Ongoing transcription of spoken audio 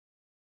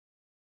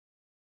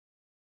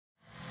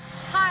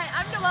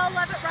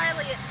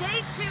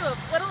day 2 of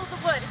Whittle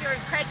the Wood here in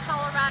Craig,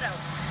 Colorado.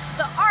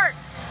 The art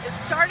is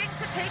starting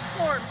to take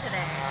form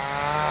today.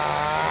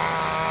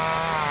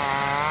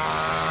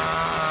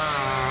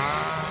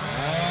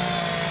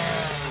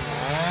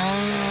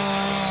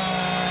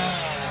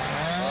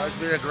 Well, it's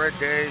been a great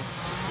day.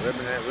 We're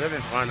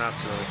having fun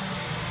actually.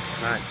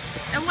 It's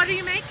nice. And what are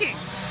you making?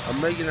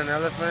 I'm making an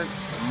elephant.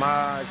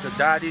 It's a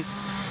daddy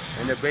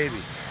and a baby.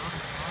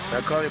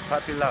 I call it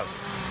Puppy Love.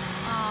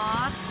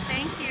 Aw,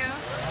 thank you.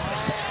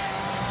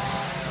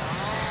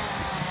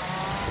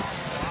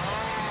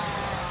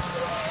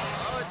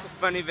 Oh, it's a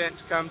fun event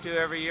to come to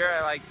every year.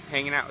 I like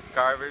hanging out with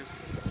carvers,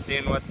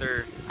 seeing what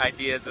their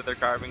ideas of their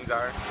carvings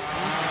are.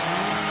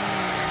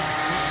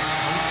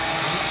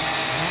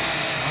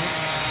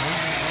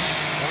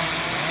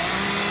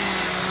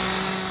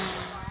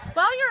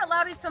 While you're at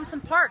Loudy Simpson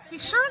Park, be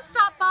sure and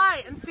stop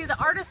by and see the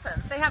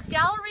artisans. They have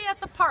gallery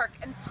at the park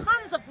and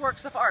tons of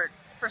works of art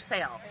for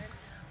sale.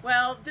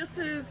 Well, this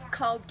is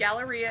called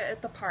Galleria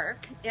at the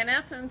Park. In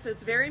essence,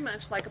 it's very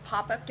much like a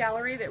pop-up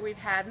gallery that we've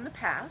had in the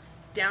past,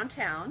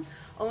 downtown,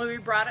 only we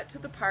brought it to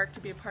the park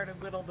to be a part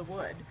of Whittle the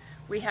Wood.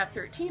 We have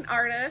 13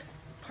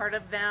 artists. Part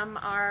of them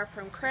are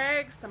from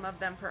Craig, some of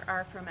them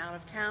are from out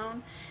of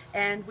town,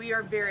 and we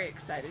are very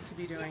excited to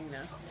be doing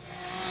this.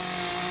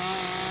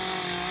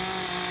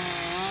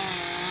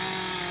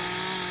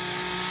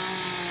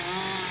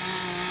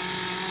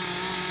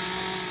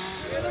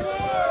 You're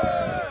the